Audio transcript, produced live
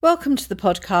Welcome to the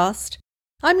podcast.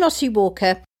 I'm Lottie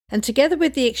Walker, and together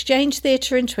with the Exchange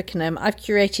Theatre in Twickenham, I've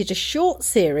curated a short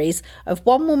series of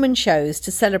one-woman shows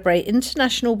to celebrate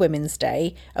International Women's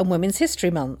Day and Women's History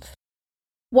Month.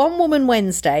 One Woman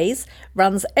Wednesdays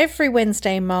runs every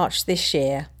Wednesday in March this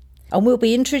year, and we'll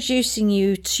be introducing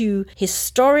you to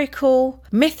historical,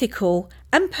 mythical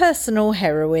and personal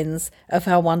heroines of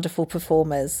our wonderful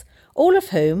performers, all of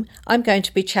whom I'm going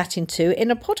to be chatting to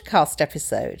in a podcast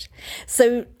episode.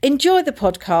 So enjoy the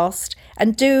podcast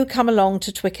and do come along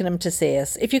to Twickenham to see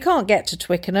us. If you can't get to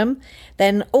Twickenham,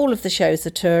 then all of the shows are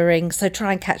touring, so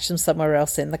try and catch them somewhere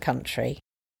else in the country.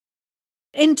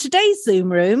 In today's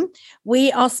Zoom room, we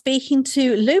are speaking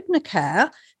to Lubna Kerr,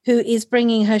 who is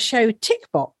bringing her show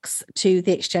Tick Box to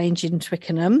the Exchange in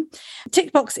Twickenham.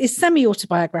 Tick Box is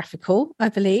semi-autobiographical, I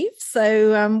believe.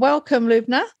 So welcome,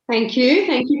 Lubna. Thank you.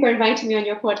 Thank you for inviting me on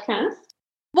your podcast.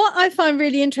 What I find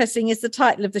really interesting is the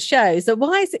title of the show. So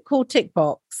why is it called Tick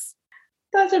Box?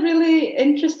 That's a really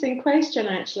interesting question,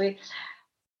 actually,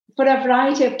 for a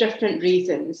variety of different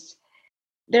reasons.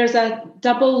 There's a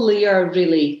double layer,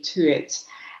 really, to it.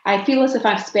 I feel as if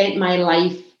I've spent my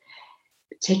life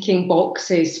ticking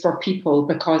boxes for people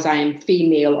because I am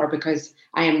female, or because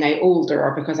I am now older,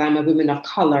 or because I'm a woman of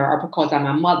colour, or because I'm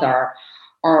a mother,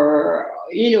 or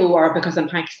because I'm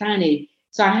Pakistani.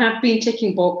 So I have been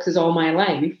ticking boxes all my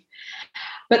life.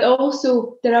 But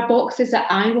also there are boxes that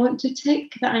I want to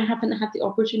tick that I haven't had the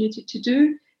opportunity to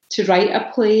do, to write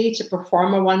a play, to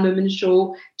perform a one-woman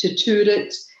show, to tour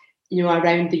it,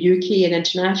 around the UK and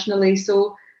internationally.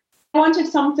 So I wanted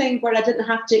something where I didn't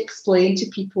have to explain to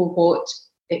people what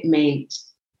it meant.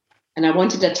 And I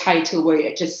wanted a title where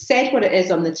it just said what it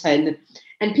is on the tin,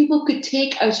 and people could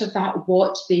take out of that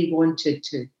what they wanted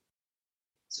to.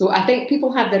 So I think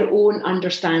people have their own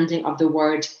understanding of the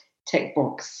word tick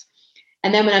box.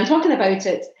 And then when I'm talking about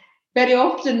it, very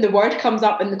often the word comes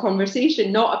up in the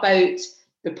conversation, not about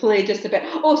the play, just about,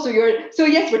 so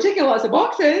yes, we're ticking lots of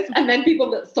boxes. And then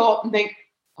people that stop and think,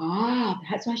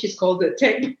 that's why she's called it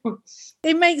tick box.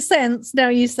 It makes sense now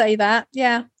you say that.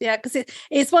 Yeah, because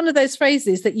it's one of those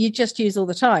phrases that you just use all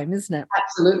the time, isn't it?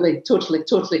 Absolutely, totally.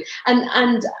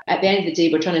 And at the end of the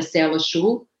day, we're trying to sell a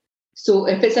show. So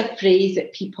if it's a phrase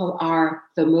that people are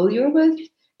familiar with,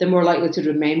 they're more likely to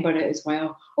remember it as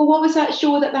well. Oh, what was that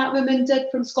show that woman did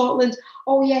from Scotland?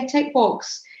 Oh, yeah, Tick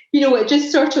Box. It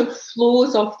just sort of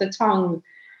flows off the tongue.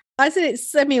 I said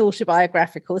it's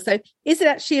semi-autobiographical. So is it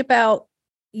actually about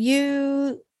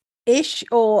you-ish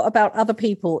or about other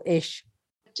people-ish?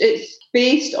 It's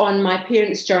based on my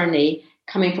parents' journey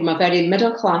coming from a very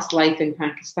middle-class life in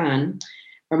Pakistan,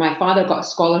 where my father got a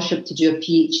scholarship to do a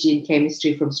PhD in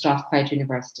chemistry from Strathclyde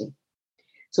University.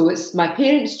 So it's my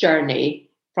parents' journey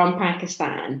from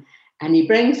Pakistan, and he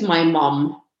brings my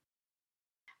mum.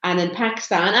 And in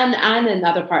Pakistan and in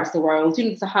other parts of the world,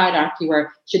 it's a hierarchy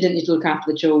where she didn't need to look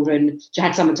after the children. She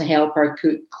had someone to help her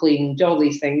cook, clean, do all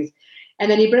these things.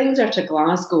 And then he brings her to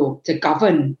Glasgow, to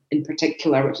Govan in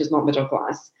particular, which is not middle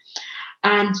class,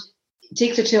 and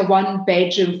takes her to a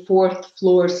one-bedroom,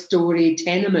 fourth-floor story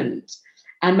tenement.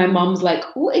 And my mum's like,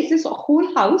 oh, is this a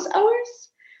whole house ours?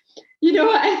 And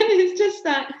it's just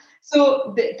that.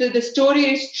 So the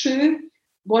story is true.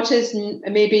 What is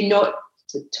maybe not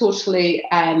totally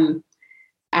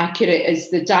accurate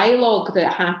is the dialogue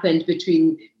that happened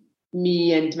between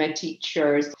me and my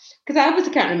teachers, because I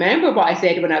obviously can't remember what I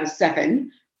said when I was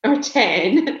 7 or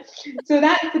 10. So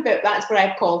that's where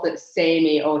I've called it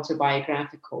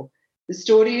semi-autobiographical. The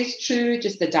story is true,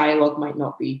 just the dialogue might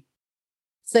not be.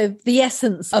 So the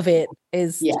essence of it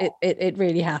is it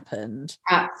really happened.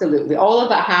 Absolutely. All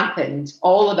of it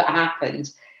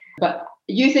happened. But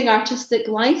using artistic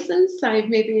license, I've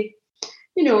maybe,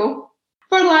 for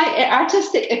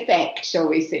artistic effect, shall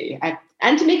we say,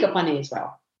 and to make it funny as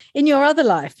well. In your other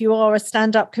life, you are a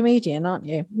stand-up comedian, aren't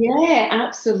you? Yeah,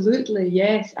 absolutely.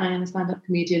 Yes, I am a stand-up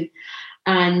comedian.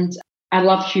 And I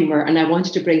love humour, and I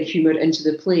wanted to bring humour into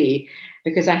the play,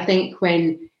 because I think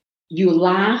when you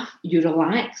laugh, you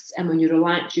relax, and when you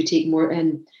relax, you take more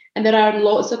in. And there are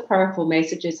lots of powerful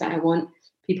messages that I want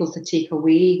people to take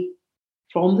away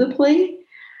from the play.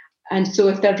 And so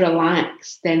if they're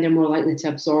relaxed, then they're more likely to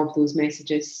absorb those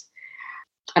messages.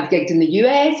 I've gigged in the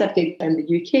US, I've gigged in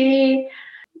the UK,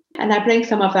 and I bring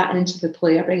some of that into the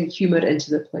play. I bring humour into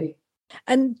the play.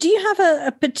 And do you have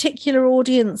a particular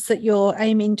audience that you're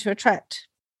aiming to attract?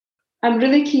 I'm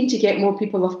really keen to get more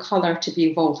people of colour to be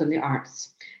involved in the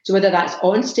arts. So whether that's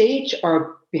on stage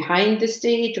or behind the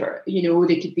stage, or,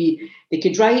 they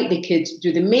could write, they could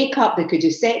do the makeup, they could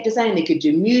do set design, they could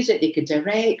do music, they could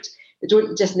direct. They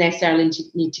don't just necessarily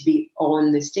need to be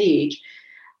on the stage.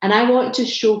 And I want to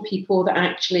show people that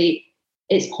actually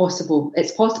it's possible.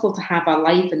 It's possible to have a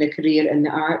life and a career in the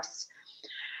arts.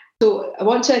 So I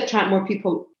want to attract more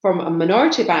people from a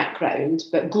minority background,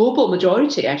 but global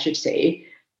majority, I should say,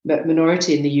 but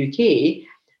minority in the UK.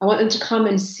 I want them to come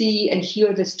and see and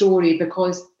hear the story,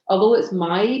 because although it's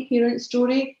my parents'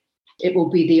 story, it will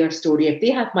be their story. If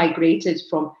they have migrated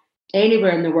from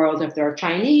anywhere in the world, if they're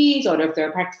Chinese or if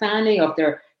they're Pakistani or if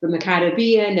they're from the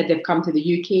Caribbean, if they've come to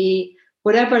the UK,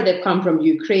 wherever they've come from,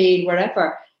 Ukraine,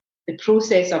 wherever, the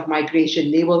process of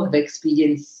migration, they will have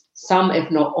experienced some, if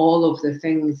not all, of the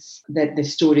things that the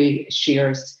story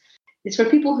shares. It's for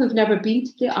people who've never been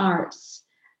to the arts.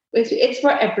 It's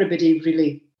for everybody,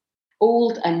 really,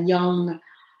 old and young,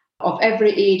 of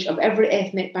every age, of every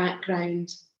ethnic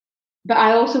background. But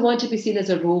I also want to be seen as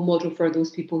a role model for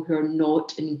those people who are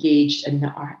not engaged in the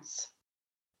arts.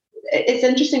 It's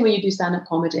interesting when you do stand-up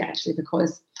comedy, actually,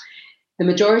 because the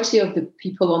majority of the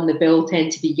people on the bill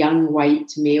tend to be young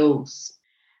white males.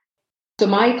 So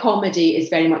my comedy is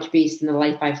very much based on the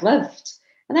life I've lived.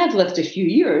 And I've lived a few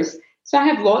years, so I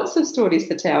have lots of stories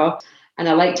to tell, and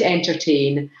I like to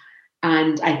entertain.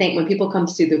 And I think when people come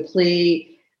to see the play,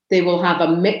 they will have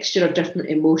a mixture of different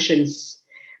emotions.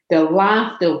 They'll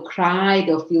laugh, they'll cry,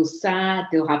 they'll feel sad,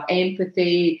 they'll have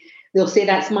empathy. They'll say,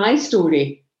 that's my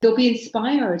story. They'll be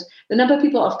inspired. The number of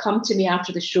people have come to me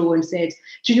after the show and said,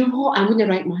 do you know what? I'm going to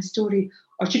write my story.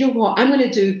 Or do you know what? I'm going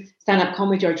to do stand-up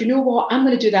comedy. Or do you know what? I'm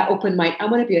going to do that open mic. I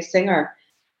want to be a singer.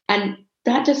 And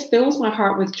that just fills my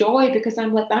heart with joy, because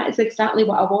I'm like, that is exactly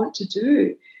what I want to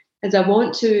do. Is I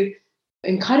want to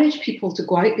encourage people to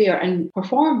go out there and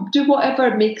perform, do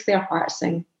whatever makes their heart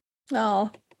sing.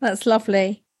 Oh, that's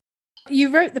lovely. You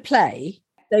wrote the play.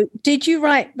 So did you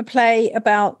write the play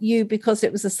about you because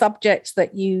it was a subject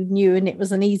that you knew and it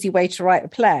was an easy way to write a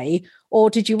play?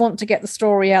 Or did you want to get the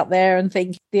story out there and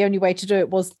think the only way to do it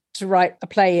was to write a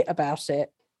play about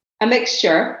it? A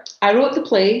mixture. I wrote the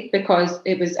play because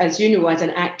it was, as you know, as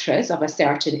an actress of a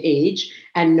certain age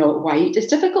and not white, it's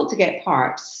difficult to get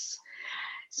parts.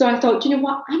 So I thought, you know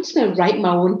what, I'm just going to write my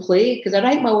own play, because I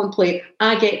write my own play,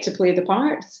 I get to play the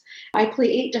parts. I play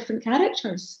 8 different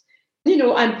characters. You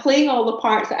know, I'm playing all the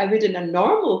parts that I would in a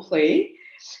normal play.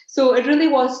 So it really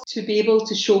was to be able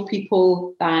to show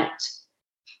people that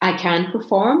I can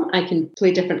perform, I can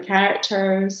play different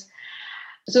characters.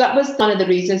 So that was one of the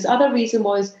reasons. The other reason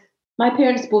was my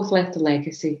parents both left a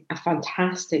legacy, a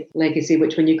fantastic legacy,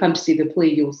 which when you come to see the play,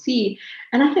 you'll see.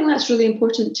 And I think that's really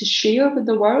important to share with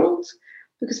the world,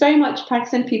 because very much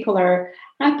Pakistan people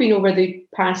have been over the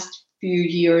past few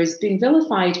years being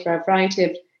vilified for a variety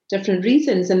of different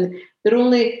reasons, and they're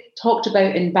only talked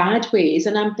about in bad ways.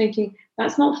 And I'm thinking,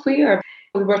 that's not fair.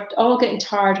 We're all getting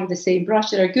tarred with the same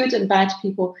brush. There are good and bad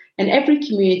people in every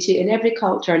community, in every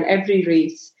culture, in every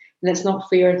race. And it's not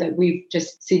fair that we've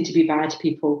just seen to be bad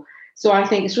people. So I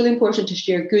think it's really important to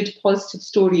share good, positive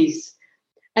stories.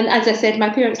 And as I said,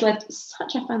 my parents left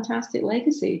such a fantastic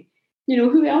legacy. You know,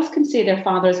 who else can say their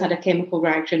fathers had a chemical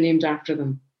reactor named after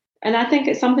them? And I think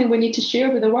it's something we need to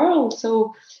share with the world.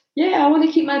 So, yeah, I want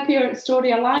to keep my parents'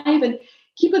 story alive, and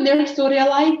keeping their story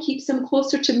alive keeps them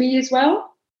closer to me as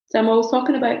well. So I'm always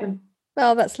talking about them.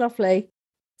 Well, that's lovely.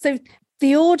 So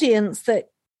the audience that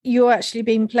you're actually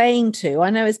been playing to,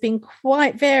 I know it's been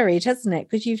quite varied, hasn't it?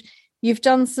 Because you've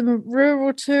done some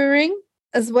rural touring,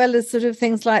 as well as sort of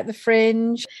things like the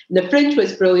Fringe. The Fringe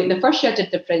was brilliant. The first year I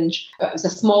did the Fringe, it was a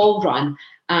small run,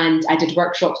 and I did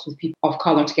workshops with people of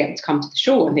colour to get them to come to the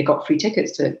show, and they got free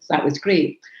tickets to it. So that was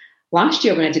great. Last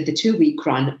year when I did the 2-week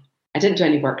run, I didn't do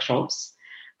any workshops,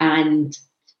 and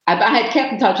I had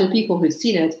kept in touch with people who'd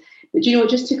seen it, but you know, it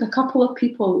just took a couple of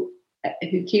people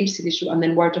who came to the show, and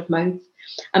then word of mouth.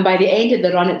 And by the end of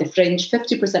the run at the Fringe,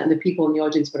 50% of the people in the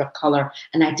audience were of colour,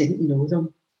 and I didn't know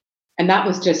them. And that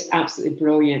was just absolutely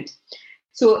brilliant.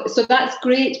 So that's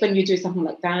great when you do something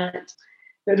like that.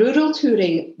 But rural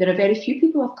touring, there are very few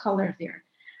people of colour there.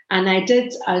 And I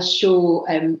did a show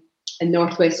in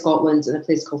northwest Scotland in a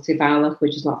place called Tivalla,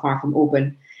 which is not far from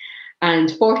Oban.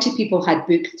 And 40 people had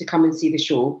booked to come and see the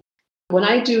show. When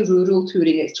I do rural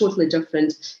touring, it's totally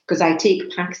different, because I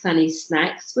take Pakistani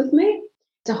snacks with me.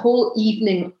 It's a whole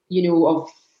evening, you know,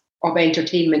 of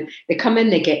entertainment. They come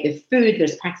in, they get the food,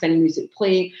 there's Pakistani music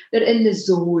playing, they're in the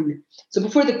zone. So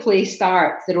before the play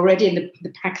starts, they're already in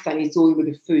the Pakistani zone with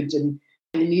the food and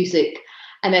the music.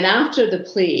 And then after the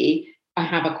play, I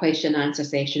have a question and answer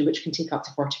session, which can take up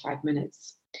to 45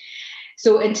 minutes.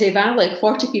 So in Tivalla,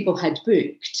 40 people had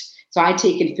booked. So I'd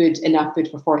taken enough food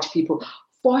for 40 people.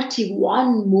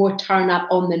 41 more turn up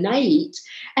on the night.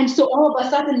 And so all of a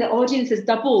sudden the audience has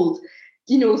doubled.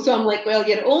 You know, so I'm like, well,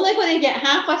 you're only going to get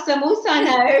half a samosa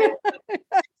now.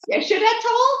 You should have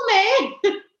told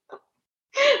me.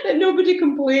 That nobody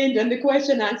complained, and the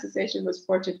question and answer session was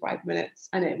 45 minutes,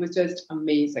 and it was just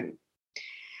amazing.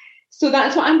 So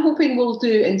that's what I'm hoping we'll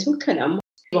do in Twickenham.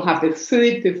 We'll have the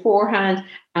food beforehand,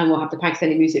 and we'll have the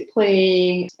Pakistani music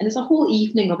playing, and it's a whole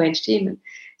evening of entertainment.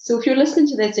 So if you're listening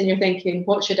to this and you're thinking,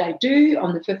 what should I do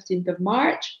on the 15th of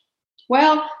March?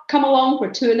 Well, come along for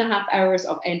 2.5 hours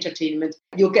of entertainment.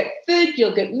 You'll get food,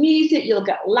 you'll get music, you'll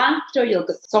get laughter, you'll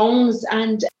get songs,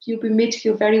 and you'll be made to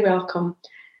feel very welcome.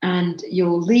 And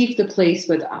you'll leave the place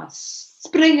with a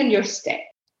spring in your step.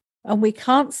 And we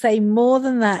can't say more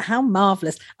than that. How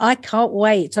marvellous. I can't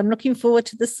wait. I'm looking forward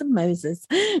to the samosas.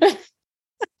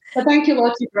 Well, thank you,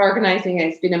 Lottie, for organising it.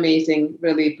 It's been amazing,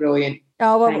 really brilliant.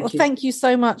 Oh, well, thank you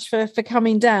so much for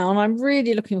coming down. I'm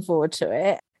really looking forward to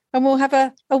it. And we'll have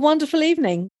a wonderful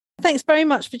evening. Thanks very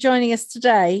much for joining us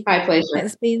today. My pleasure.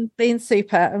 It's been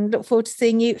super, and look forward to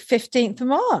seeing you 15th of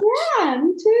March. Yeah,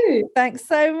 me too. Thanks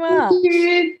so much. Thank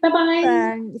you. Bye-bye.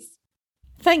 Thanks.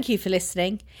 Thank you for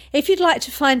listening. If you'd like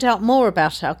to find out more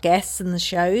about our guests and the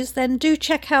shows, then do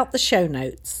check out the show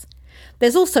notes.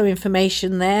 There's also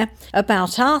information there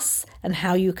about us and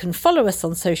how you can follow us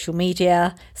on social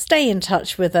media, stay in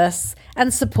touch with us,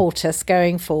 and support us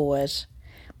going forward.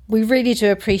 We really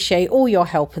do appreciate all your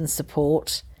help and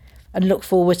support, and look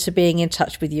forward to being in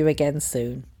touch with you again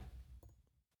soon.